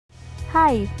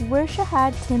Hi, we're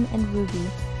Shahad, Tim, and Ruby.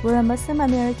 We're a Muslim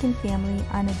American family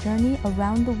on a journey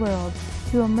around the world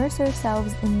to immerse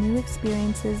ourselves in new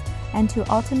experiences and to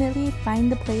ultimately find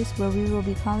the place where we will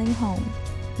be calling home.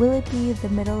 Will it be the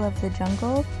middle of the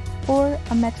jungle, or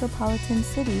a metropolitan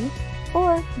city,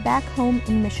 or back home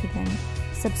in Michigan?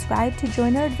 Subscribe to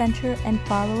join our adventure and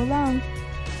follow along.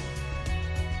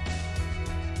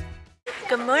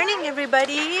 Good morning,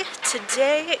 everybody.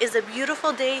 Today is a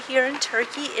beautiful day here in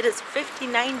Turkey. It is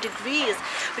 59 degrees,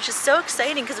 which is so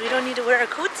exciting because we don't need to wear our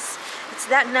coats. It's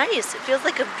that nice. It feels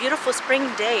like a beautiful spring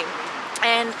day.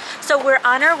 And so we're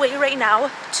on our way right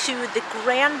now to the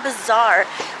Grand Bazaar,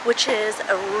 which is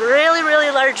a really,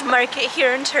 really large market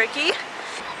here in Turkey.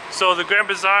 So the Grand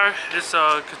Bazaar is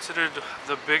considered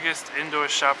the biggest indoor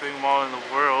shopping mall in the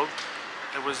world.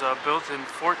 It was built in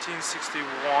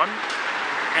 1461.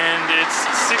 And it's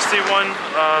 61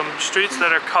 streets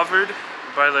that are covered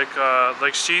by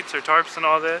like sheets or tarps and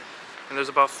all that, and there's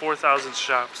about 4,000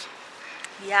 shops.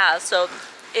 Yeah, so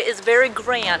it is very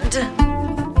grand.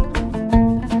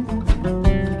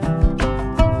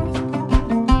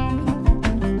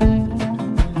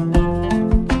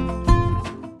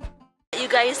 You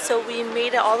guys, so we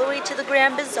made it all the way to the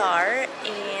Grand Bazaar,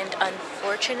 and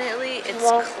unfortunately it's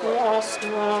closed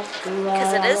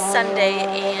because it is Sunday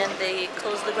and they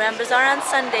close the Grand Bazaar on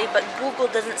Sunday, but Google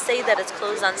doesn't say that it's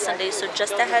closed on Sundays, so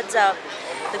just a heads up,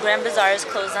 the Grand Bazaar is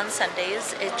closed on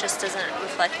Sundays. It just doesn't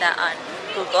reflect that on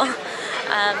Google.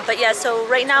 But yeah, so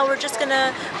right now we're just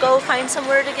gonna go find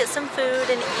somewhere to get some food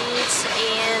and eat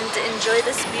and enjoy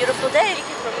this beautiful day.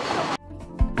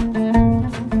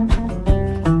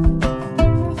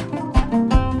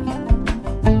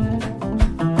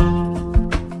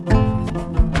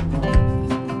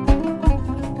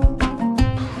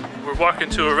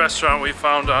 Walking to a restaurant we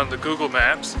found on the Google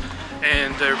Maps,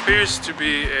 and there appears to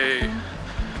be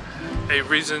a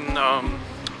reason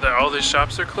that all these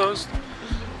shops are closed.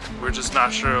 We're just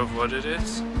not sure of what it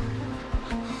is,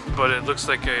 but it looks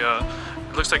like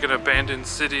an abandoned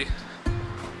city,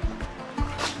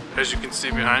 as you can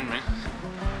see behind me.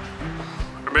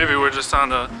 Or maybe we're just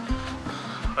on a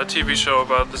TV show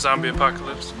about the zombie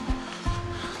apocalypse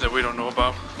that we don't know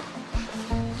about.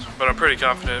 But I'm pretty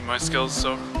confident in my skills,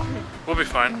 so we'll be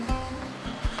fine.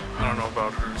 I don't know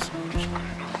about hers, but you know,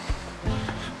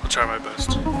 I'll try my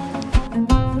best.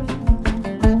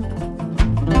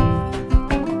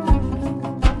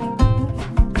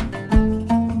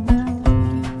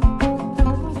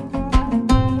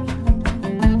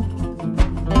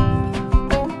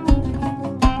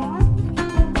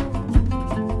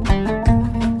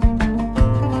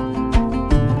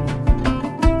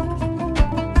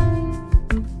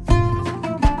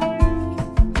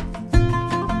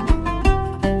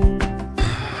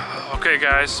 Okay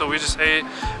guys, so we just ate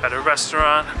at a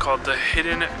restaurant called the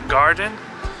Hidden Garden,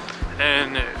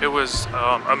 and it was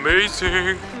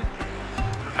amazing.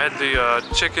 I had the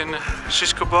chicken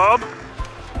shish kebab.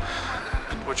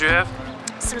 What'd you have?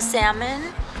 Some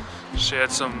salmon. She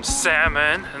had some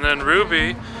salmon, and then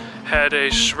Ruby had a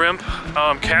shrimp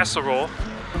casserole,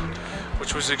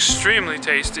 which was extremely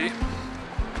tasty.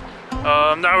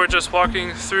 Now we're just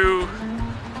walking through,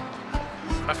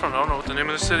 I don't know what the name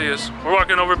of the city is. We're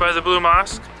walking over by the Blue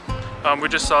Mosque. We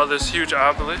just saw this huge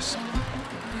obelisk.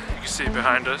 You can see it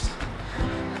behind us.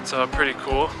 It's pretty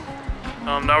cool.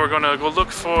 Now we're gonna go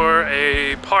look for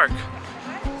a park,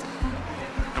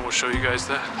 and we'll show you guys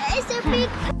that. It's a big.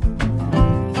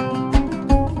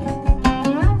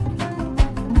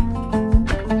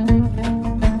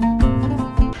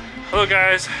 Hello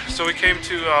guys, so we came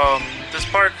to this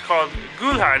park called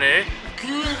Gulhane.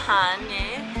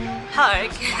 Gulhane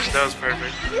Park. That was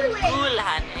perfect.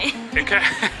 Gulhane.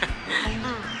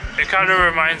 It kind of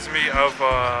reminds me of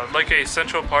like a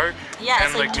Central Park. Yeah,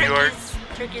 it's and like New York.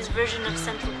 Turkey's version of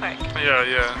Central Park. Yeah,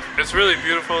 yeah. It's really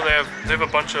beautiful. They have a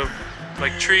bunch of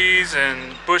like trees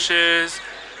and bushes.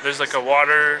 There's like a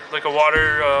water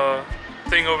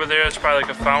thing over there. It's probably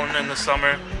like a fountain in the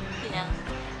summer. Yeah.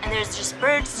 And there's just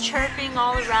birds chirping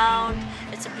all around.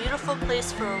 It's a beautiful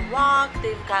place for a walk.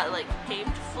 They've got like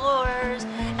paved floors,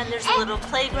 and there's a little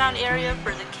playground area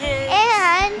for the kids.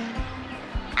 And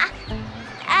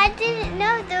I didn't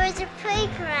know there was a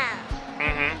playground.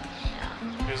 Mm-hmm.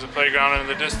 Yeah. There's a playground in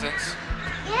the distance.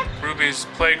 Yep. Ruby's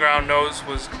playground nose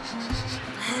was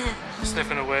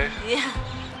sniffing away. Yeah.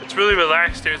 It's really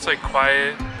relaxed here. It's like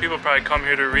quiet. People probably come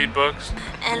here to read books.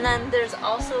 And then there's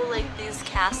also like these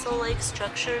castle-like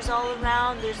structures all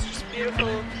around. There's just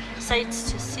beautiful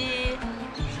sights to see.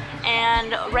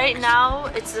 And right now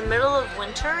it's the middle of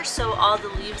winter, so all the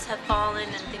leaves have fallen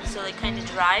and things are like kind of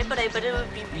dry, but I bet it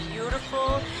would be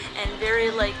beautiful and very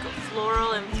like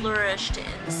floral and flourished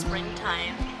in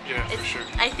springtime. Yeah, for sure.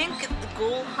 I think the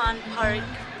Gulhan Park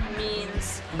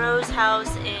means Rose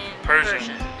House in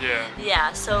Persian. Yeah.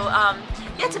 Yeah, so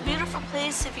yeah, it's a beautiful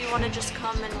place if you want to just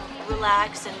come and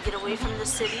relax and get away from the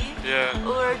city. Yeah.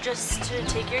 Or just to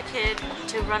take your kid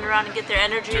to run around and get their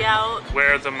energy out.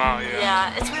 Wear them out, yeah.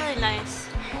 Yeah, it's really nice.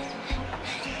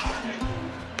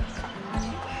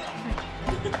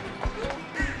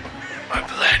 My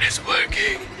plan is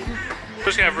working. We're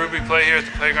just gonna have Ruby play here at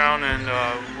the playground, and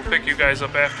we'll pick you guys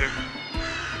up after.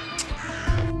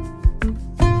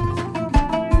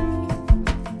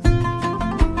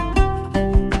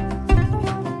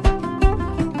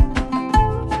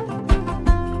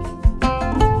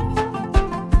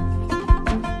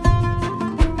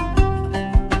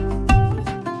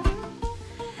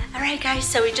 Guys,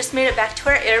 so we just made it back to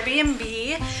our Airbnb.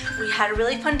 We had a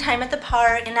really fun time at the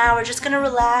park, and now we're just gonna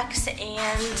relax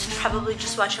and probably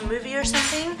just watch a movie or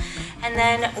something, and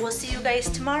then we'll see you guys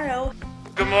tomorrow.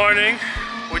 Good morning.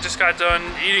 We just got done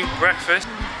eating breakfast.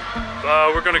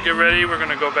 We're gonna get ready. We're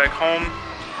gonna go back home,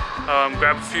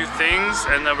 grab a few things,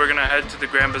 and then we're gonna head to the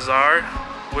Grand Bazaar,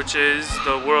 which is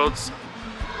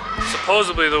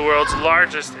supposedly the world's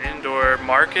largest indoor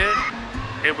market.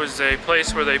 It was a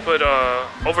place where they put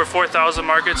over 4,000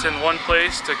 markets in one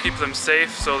place to keep them safe,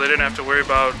 so they didn't have to worry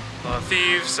about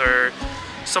thieves or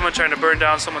someone trying to burn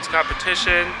down someone's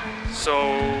competition.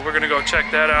 So we're gonna go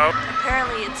check that out.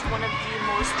 Apparently it's one of the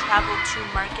most traveled to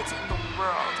markets in the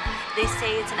world. They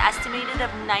say it's an estimated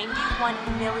of 91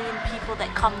 million people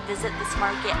that come visit this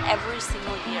market every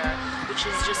single year, which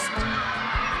is just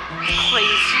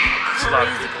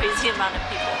crazy amount of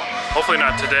people. Hopefully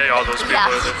not today, all those people are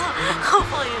there.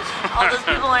 Hopefully all those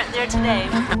people aren't there today.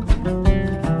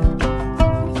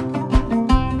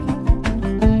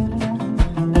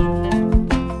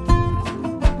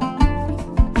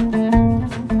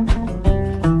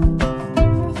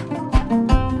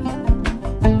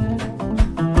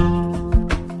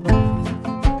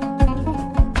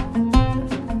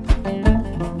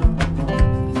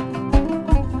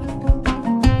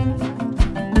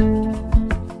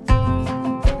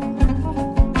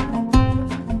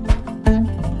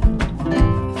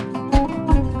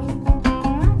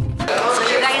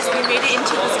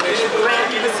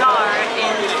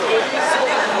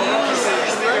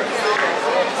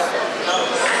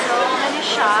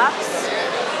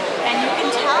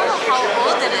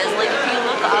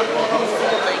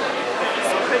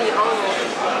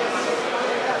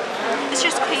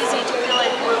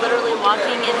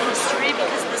 Walking in history,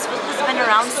 because this has been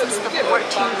around since the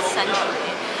 14th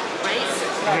century, right?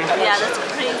 Yeah, that's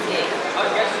crazy.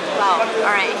 Wow.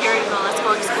 All right, here we go. Let's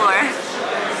go explore.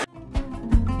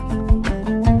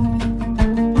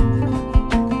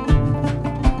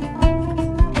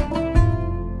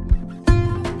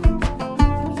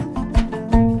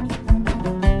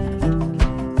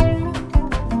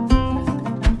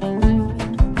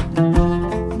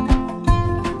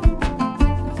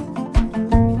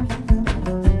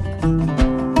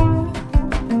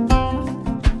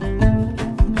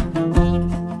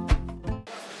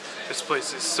 This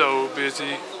place is so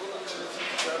busy.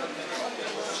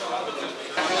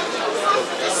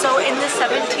 So in the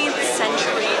 17th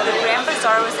century, the Grand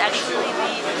Bazaar was actually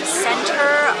the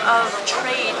center of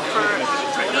trade for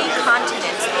 3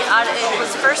 continents. It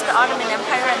was first the Ottoman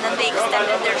Empire, and then they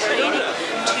extended their trade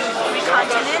to 3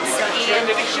 continents, and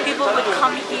people would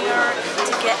come here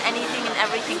to get anything and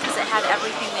everything because it had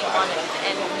everything they wanted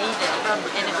and needed.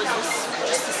 And it was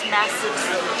just this massive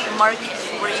market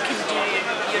where you can do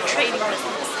your trading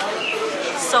business.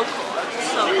 So cool.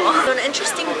 So cool. So an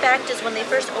interesting fact is when they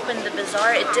first opened the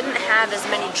bazaar, it didn't have as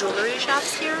many jewelry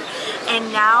shops here,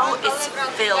 and now it's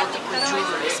filled with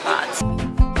jewelry spots.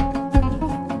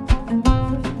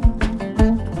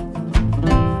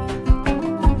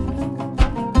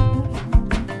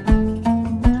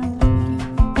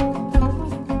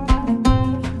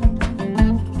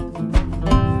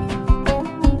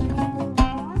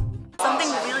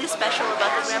 Something really special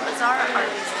about the Grand Bazaar are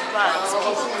these rugs.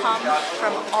 People come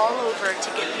from all over to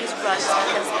get these rugs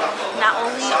because not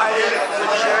only are they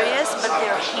luxurious, but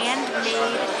they're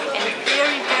handmade and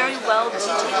very, very well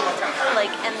detailed.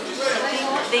 And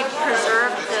they've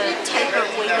preserved the type of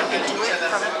way that they do it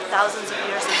from thousands of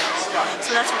years ago.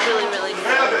 So that's really, really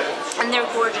cool. And they're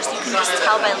gorgeous. You can just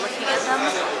tell by looking at them.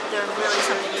 They're really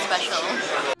something special.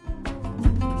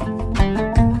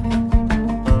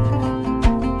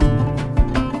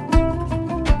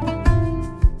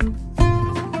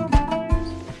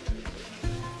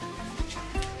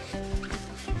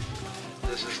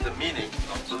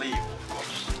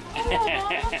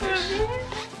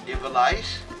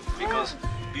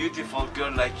 beautiful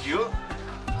girl like you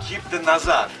keep the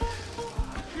nazar.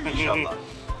 Inshallah.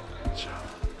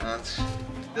 And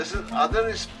this is other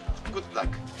is good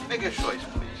luck. Make a choice,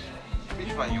 please.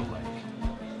 Which one you like?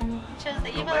 Chose the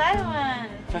evil eye one.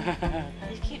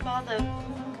 You keep all the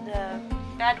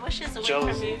bad wishes away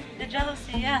from you. The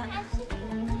jealousy, yeah.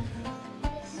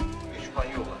 Which one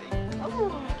you like?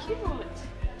 Oh, cute.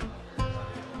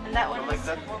 And that one You like is...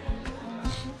 that one?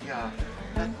 Yeah,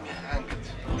 let me hang it.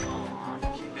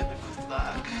 Keep it good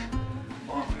luck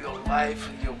of your life.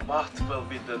 Your baht will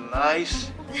be the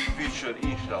nice future,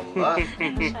 inshallah.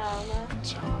 Inshallah.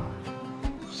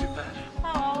 Super.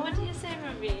 Oh, what do you say,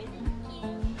 Ruby?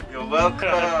 You're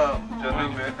welcome,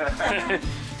 canım.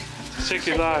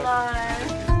 Teşekkürler.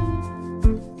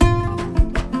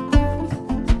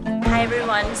 Hi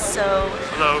everyone, so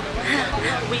Hello.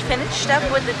 we finished up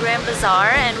with the Grand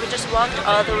Bazaar and we just walked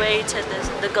all the way to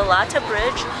the Galata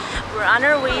Bridge. We're on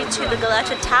our way to the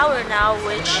Galata Tower now,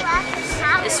 which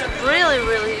is really,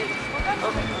 really...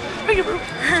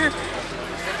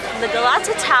 The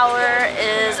Galata Tower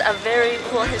is a very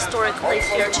cool historic place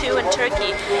here too in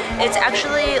Turkey. It's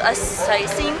actually a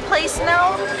sightseeing place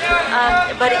now,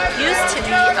 but it used to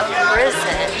be a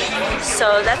prison,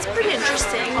 so that's pretty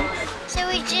interesting. So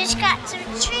we just got some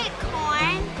treat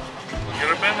corn.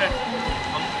 Get up in there.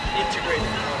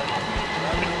 Integrated.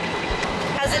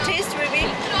 How's it taste, Ruby?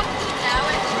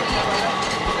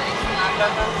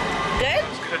 Good?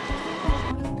 Good.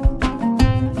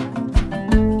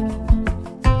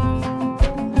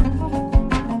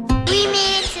 We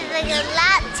made it to the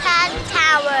Galata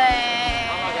Tower.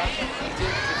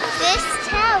 This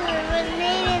tower was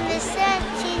made in the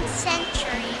 17th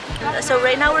century. So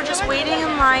right now we're just waiting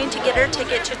in line to get our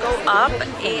ticket to go up,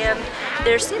 and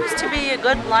there seems to be a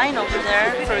good line over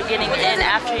there for getting in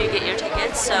after you get your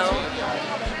ticket. So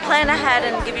plan ahead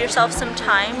and give yourself some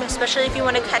time, especially if you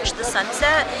want to catch the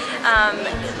sunset.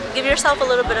 Give yourself a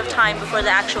little bit of time before the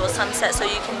actual sunset so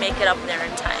you can make it up there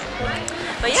in time.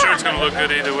 But I'm yeah, sure it's gonna look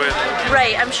good either way.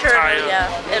 right. I'm sure. Tired. Yeah,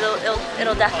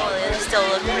 it'll definitely still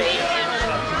look great.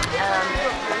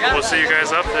 We'll see you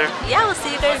guys up there. Yeah, we'll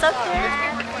see you guys up there.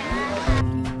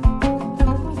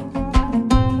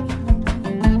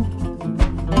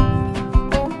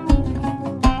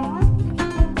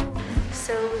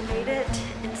 So we made it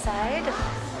inside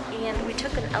and we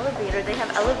took an elevator. They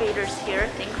have elevators here,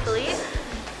 thankfully.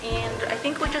 And I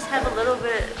think we just have a little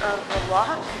bit of a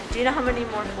walk. Do you know how many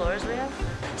more floors we have?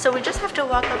 So we just have to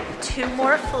walk up 2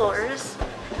 more floors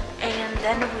and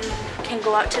then we can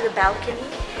go out to the balcony.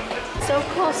 So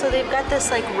cool. So they've got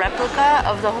this like replica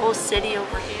of the whole city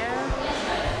over here.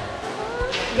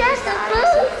 There's the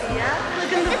boat. Yeah,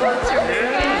 look at the boats are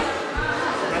moving.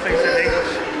 Nothing's in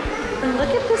English. And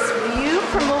look at this view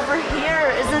from over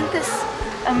here. Isn't this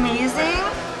amazing?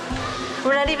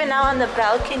 We're not even out on the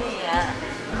balcony yet.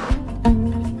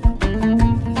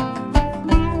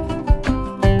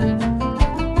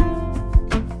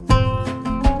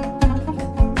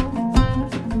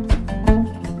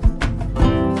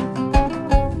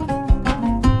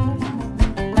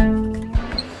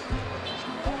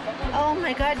 Oh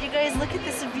my god, you guys, look at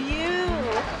this view.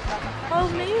 How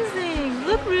amazing.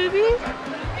 Look, Ruby.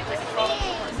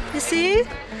 You see?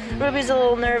 Ruby's a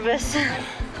little nervous.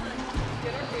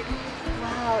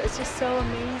 Wow, it's just so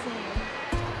amazing.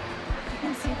 You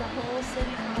can see the whole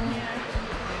city from here.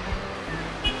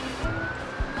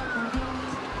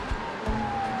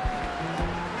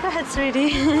 Go ahead,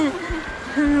 sweetie.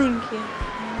 Thank you.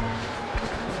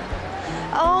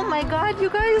 Oh my god, you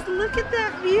guys, look at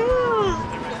that view.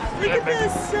 Look at the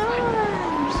sun.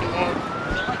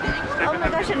 Oh my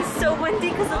gosh, and it's so windy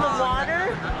because of the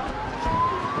water.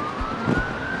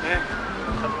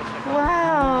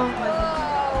 Wow.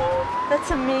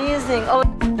 That's amazing. Oh.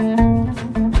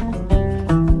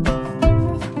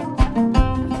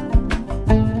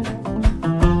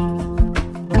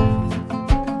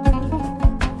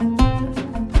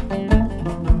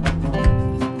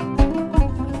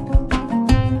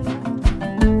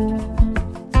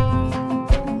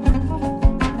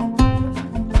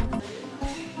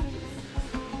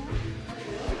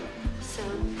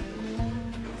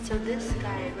 So this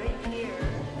guy right here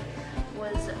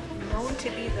was known to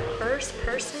be the first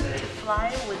person to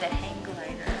fly with a hang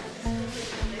glider.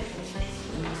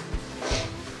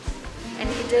 And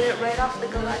he did it right off the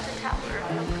Galata Tower.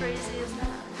 How crazy is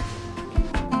that?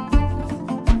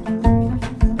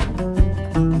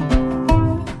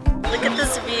 Look at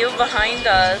this view behind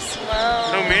us.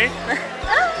 Wow. Who, me?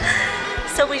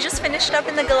 So we just finished up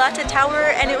in the Galata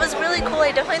Tower and it was really cool.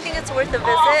 I definitely think it's worth a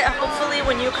visit. Hopefully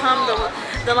when you come,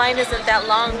 the line isn't that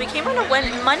long. We came on a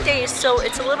Monday, so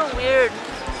it's a little weird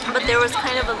but there was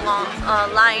kind of a long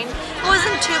line. It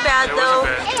wasn't too bad though.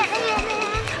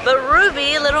 But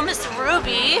Ruby, little Miss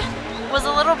Ruby, was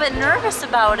a little bit nervous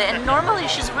about it. And normally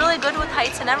she's really good with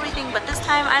heights and everything, but this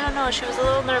time, I don't know, she was a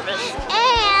little nervous.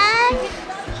 And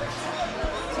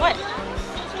What?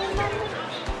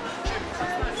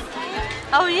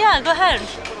 Oh yeah, go ahead.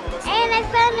 and I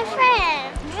found a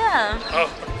friend. Yeah. Oh,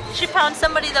 She found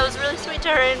somebody that was really sweet to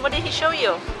her, and what did he show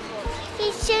you?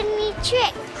 He showed me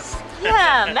tricks.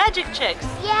 Yeah, magic tricks.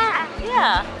 Yeah.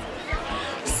 Yeah.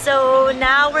 So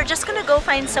now we're just gonna go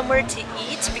find somewhere to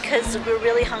eat because we're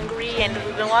really hungry and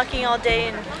we've been walking all day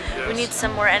and we Yes. need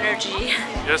some more energy.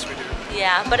 yes we do.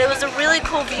 Yeah, but it was a really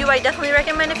cool view. I definitely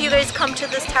recommend if you guys come to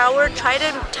this tower, try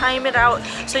to time it out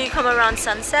so you come around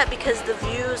sunset because the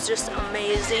view is just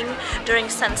amazing during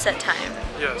sunset time.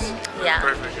 Yes. Yeah.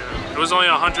 Perfect. Yeah. It was only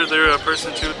 100 lira a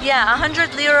person too. Yeah,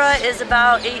 100 lira is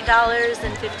about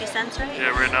 $8.50, right? Yeah,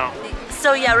 right now.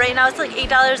 So yeah, right now it's like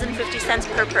 $8.50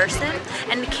 per person,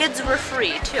 and the kids were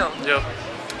free too. Yep.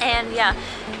 And yeah,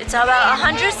 it's about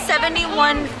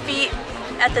 171 feet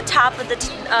at the top of the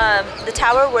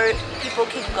tower where people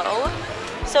can go.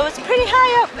 So it's pretty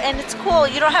high up and it's cool.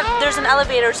 You don't have, there's an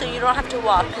elevator so you don't have to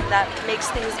walk, and that makes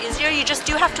things easier. You just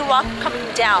do have to walk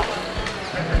coming down.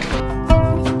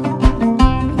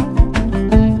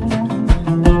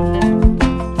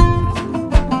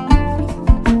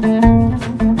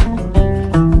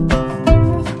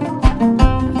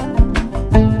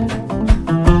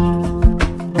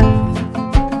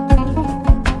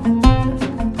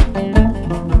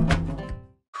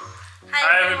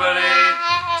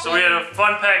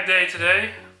 Fun-packed day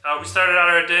today. We started out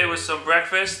our day with some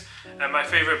breakfast at my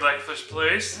favorite breakfast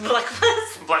place.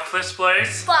 Breakfast? Breakfast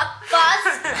place.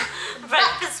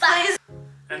 Breakfast place.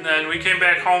 And then we came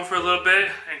back home for a little bit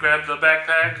and grabbed the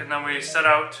backpack, and then we set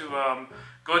out to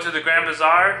go to the Grand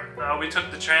Bazaar. We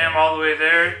took the tram all the way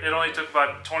there. It only took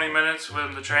about 20 minutes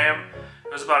with the tram.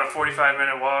 It was about a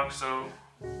 45-minute walk, so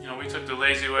you know, we took the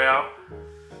lazy way out.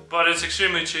 But it's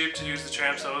extremely cheap to use the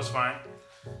tram, so it was fine.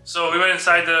 So we went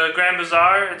inside the Grand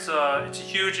Bazaar. It's a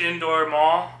huge indoor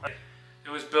mall. It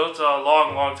was built a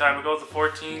long time ago,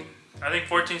 I think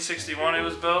 1461 it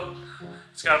was built.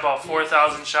 It's got about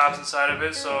 4,000 shops inside of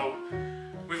it, so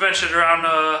we ventured around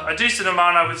a decent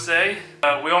amount, I would say.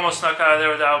 We almost snuck out of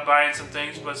there without buying some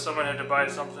things, but someone had to buy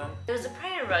something. It was a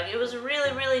prayer rug. It was a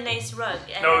really nice rug.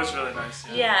 And No, it was really nice.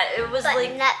 yeah, it was But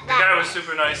like... not The that guy was way.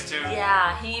 super nice too.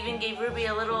 Yeah, he even gave Ruby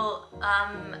a little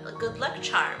good luck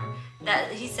charm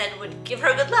that he said would give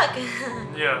her good luck.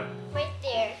 Yeah. Right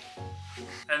there.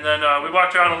 And then we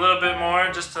walked around a little bit more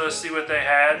just to see what they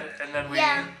had, and then we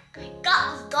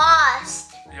Got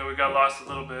lost. we got lost a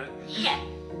little bit. Yeah.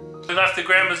 We left the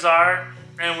Grand Bazaar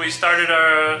and we started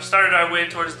our way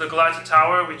towards the Galata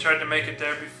Tower. We tried to make it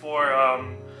there before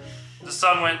the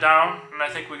sun went down, and I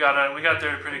think we got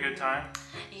there at a pretty good time.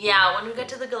 Yeah, when we got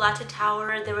to the Galata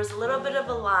Tower, there was a little bit of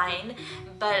a line,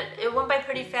 but it went by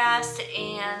pretty fast,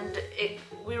 and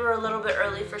we were a little bit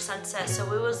early for sunset,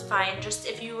 so it was fine. Just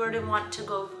if you were to want to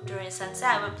go during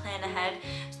sunset, I would plan ahead.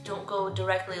 Don't go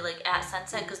directly like at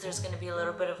sunset because there's going to be a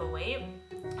little bit of a wait.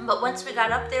 But once we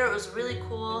got up there, it was really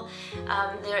cool.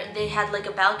 They had like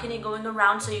a balcony going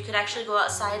around, so you could actually go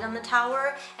outside on the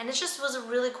tower, and it just was a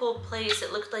really cool place.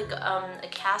 It looked like a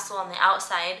castle on the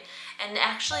outside, and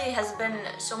actually has been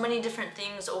so many different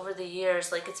things over the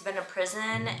years. Like it's been a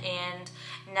prison, and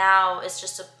now it's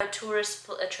just a tourist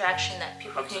attraction that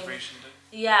people can...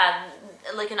 Yeah,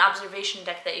 like an observation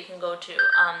deck that you can go to.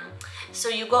 So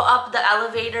you go up the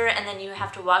elevator and then you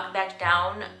have to walk back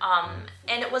down.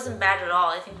 And it wasn't bad at all.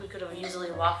 I think we could have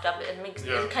easily walked up.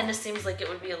 It kind of seems like it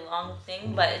would be a long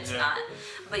thing, but it's not.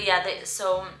 But yeah,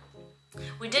 so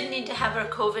we did need to have our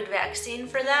COVID vaccine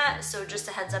for that. So just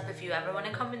a heads up, if you ever want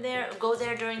to go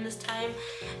there during this time,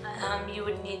 you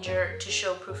would need to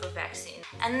show proof of vaccine.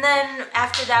 And then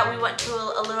after that, we went to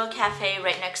a little cafe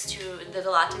right next to the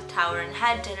Galata Tower and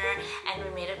had dinner, and we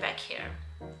made it back here.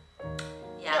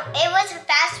 Yeah. No, it was a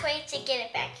fast way to get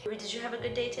it back. Did you have a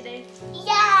good day today?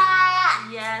 Yeah.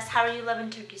 Yes. How are you loving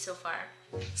Turkey so far?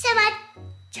 So much.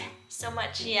 So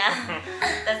much, yeah.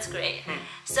 That's great.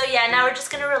 So yeah, now we're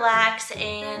just gonna relax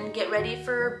and get ready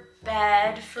for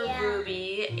bed for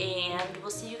Ruby, and we'll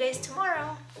see you guys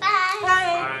tomorrow. Bye. Bye.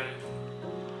 Bye.